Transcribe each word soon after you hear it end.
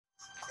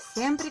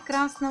Всем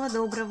прекрасного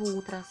доброго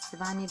утра! С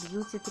вами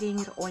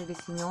бьюти-тренер Ольга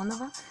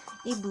Семенова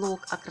и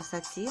блог о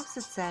красоте в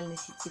социальной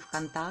сети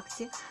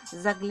ВКонтакте.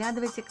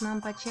 Заглядывайте к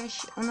нам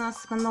почаще, у нас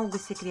много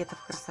секретов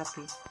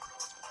красоты.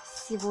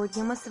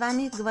 Сегодня мы с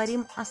вами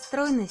говорим о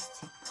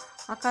стройности.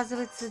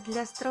 Оказывается,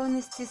 для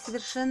стройности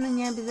совершенно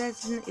не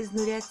обязательно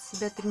изнурять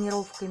себя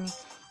тренировками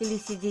или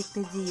сидеть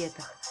на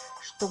диетах.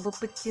 Чтобы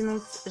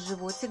подтянуть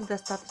животик,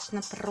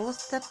 достаточно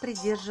просто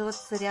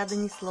придерживаться ряда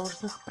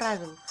несложных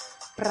правил.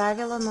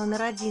 Правило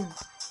номер 1.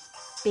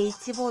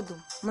 Пейте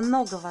воду,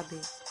 много воды.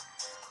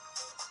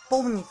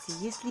 Помните,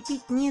 если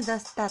пить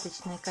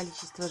недостаточное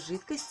количество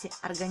жидкости,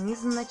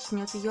 организм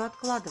начнет ее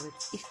откладывать,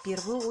 и в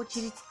первую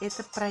очередь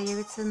это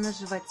проявится на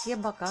животе,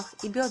 боках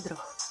и бедрах.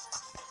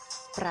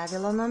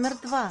 Правило номер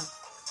 2.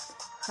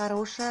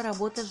 Хорошая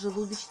работа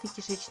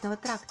желудочно-кишечного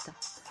тракта.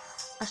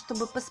 А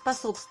чтобы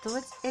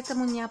поспособствовать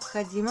этому,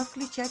 необходимо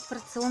включать в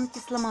рацион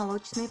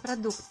кисломолочные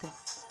продукты.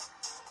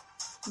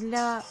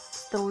 Для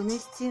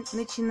стройности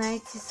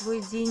начинайте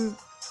свой день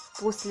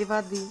после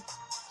воды.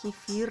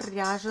 Кефир,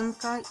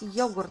 ряженка,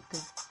 йогурты.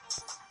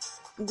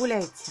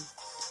 Гуляйте.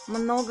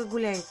 Много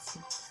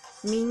гуляйте.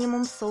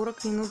 Минимум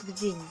 40 минут в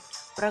день.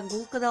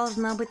 Прогулка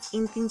должна быть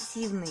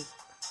интенсивной,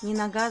 не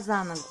нога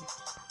за ногу.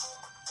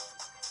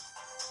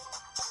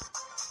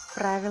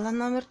 Правило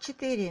номер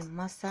 4.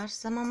 Массаж,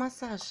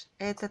 самомассаж.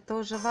 Это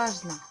тоже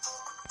важно.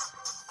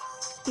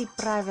 И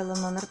правило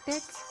номер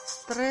 5.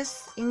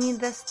 Стресс и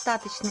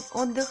недостаточный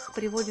отдых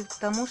приводит к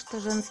тому, что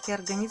женский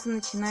организм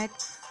начинает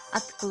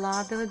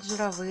откладывать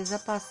жировые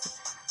запасы.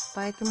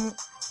 Поэтому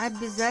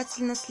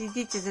обязательно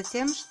следите за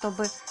тем,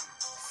 чтобы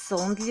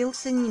сон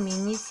длился не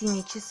менее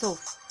 7 часов.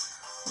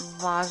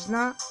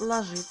 Важно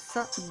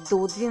ложиться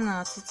до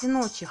 12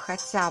 ночи,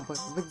 хотя бы,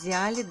 в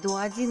идеале до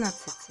 11.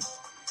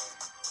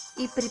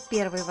 И при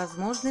первой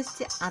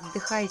возможности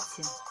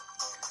отдыхайте.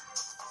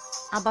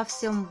 Обо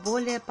всем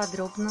более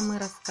подробно мы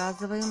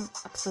рассказываем,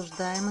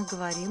 обсуждаем и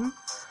говорим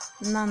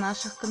на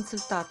наших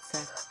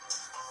консультациях.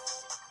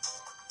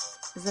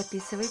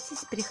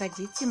 Записывайтесь,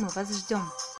 приходите, мы вас ждем.